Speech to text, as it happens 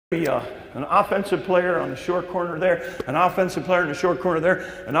an offensive player on the short corner there, an offensive player in the short corner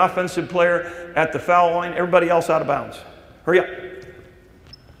there, an offensive player at the foul line, everybody else out of bounds. Hurry up.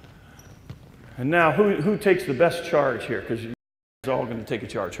 And now, who takes the best charge here? Because you're all going to take a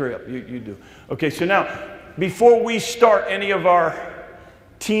charge. Hurry up, you do. Okay, so now, before we start any of our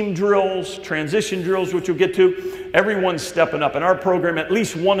team drills, transition drills, which we'll get to, everyone's stepping up. In our program, at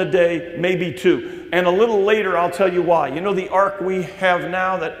least one a day, maybe two. And a little later, I'll tell you why. You know the arc we have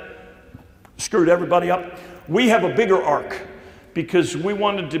now that screwed everybody up? We have a bigger arc because we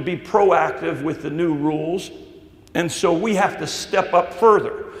wanted to be proactive with the new rules. And so we have to step up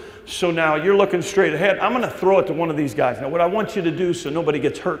further. So now you're looking straight ahead. I'm going to throw it to one of these guys. Now what I want you to do so nobody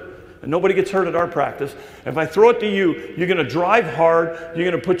gets hurt, and nobody gets hurt at our practice, if I throw it to you, you're going to drive hard, you're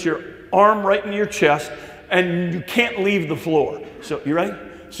going to put your arm right in your chest, and you can't leave the floor. So you ready?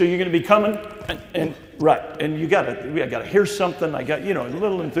 So you're going to be coming, and right, and we got to hear something. I got, a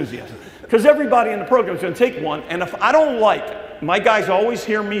little enthusiasm. Because everybody in the program is going to take one, and if I don't like it, my guys always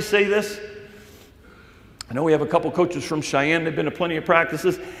hear me say this. I know we have a couple coaches from Cheyenne. They've been to plenty of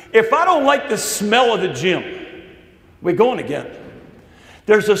practices. If I don't like the smell of the gym, we're going again.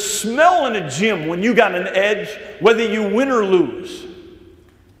 There's a smell in a gym when you got an edge, whether you win or lose.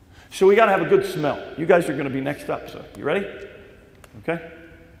 So we got to have a good smell. You guys are going to be next up. So you ready? Okay.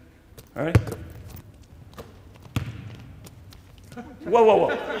 All right. Whoa, whoa,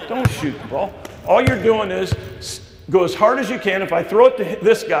 whoa. Don't shoot the ball. All you're doing is go as hard as you can. If I throw it to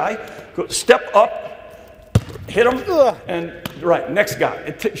this guy, go step up, hit him, and right, next guy.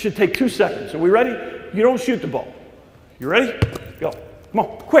 It should take 2 seconds. Are we ready? You don't shoot the ball. You ready? Go. Come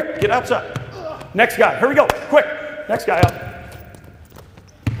on, quick, get outside. Next guy, here we go, quick. Next guy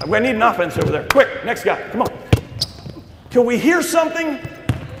up. We need an offense over there. Quick, next guy, come on. Till we hear something.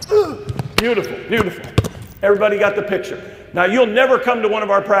 Beautiful, beautiful. Everybody got the picture. Now, you'll never come to one of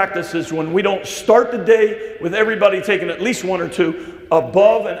our practices when we don't start the day with everybody taking at least one or two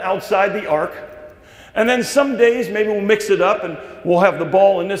above and outside the arc. And then some days, maybe we'll mix it up and we'll have the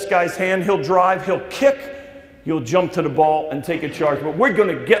ball in this guy's hand. He'll drive, he'll kick. You'll jump to the ball and take a charge. But we're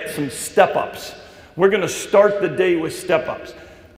going to get some step-ups. We're going to start the day with step-ups.